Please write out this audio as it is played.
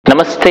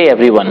Namaste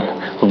everyone.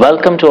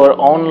 Welcome to our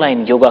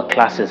online yoga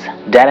classes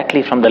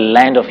directly from the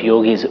land of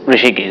yogis,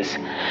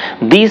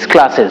 Rishikesh. These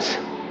classes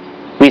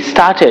we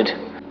started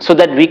so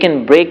that we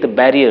can break the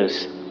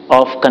barriers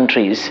of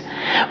countries.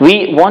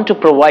 We want to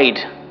provide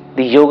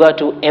the yoga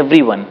to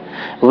everyone.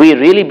 We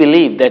really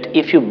believe that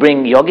if you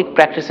bring yogic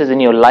practices in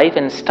your life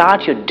and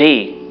start your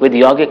day with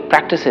yogic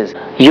practices,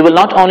 you will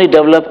not only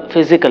develop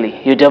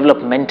physically, you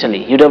develop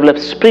mentally, you develop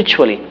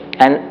spiritually.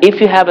 And if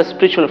you have a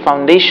spiritual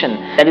foundation,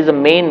 that is the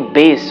main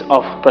base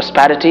of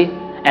prosperity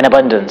and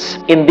abundance.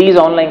 In these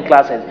online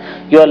classes,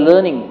 you are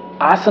learning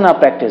asana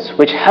practice,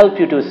 which help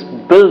you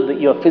to build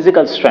your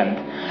physical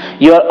strength.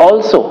 You are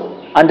also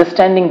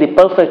understanding the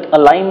perfect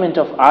alignment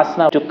of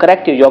asana to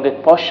correct your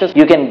yogic postures.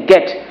 You can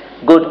get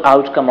good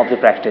outcome of the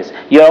practice.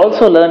 You are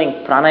also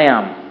learning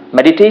pranayama,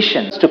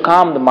 meditations to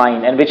calm the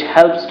mind and which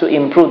helps to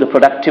improve the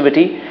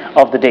productivity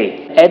of the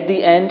day. At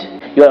the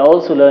end, you are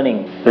also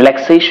learning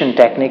relaxation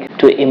technique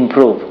to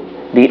improve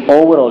the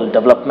overall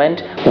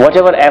development.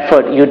 Whatever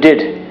effort you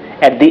did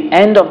at the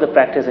end of the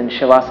practice in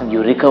Shavasana,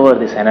 you recover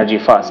this energy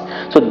fast.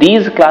 So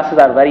these classes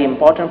are very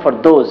important for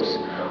those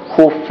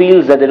who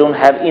feels that they don't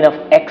have enough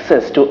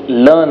access to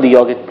learn the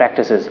yogic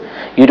practices.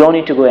 You don't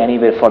need to go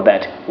anywhere for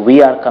that.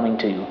 We are coming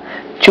to you.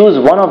 Choose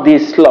one of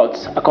these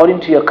slots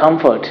according to your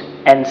comfort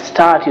and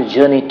start your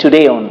journey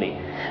today only.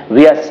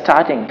 We are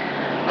starting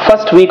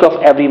first week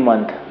of every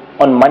month.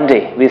 On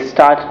Monday, we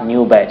start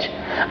new batch.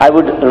 I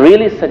would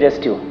really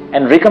suggest you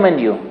and recommend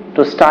you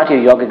to start your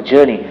yogic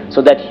journey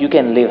so that you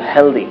can live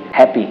healthy,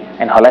 happy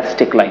and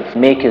holistic life.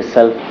 Make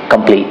yourself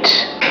complete.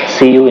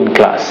 See you in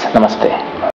class. Namaste.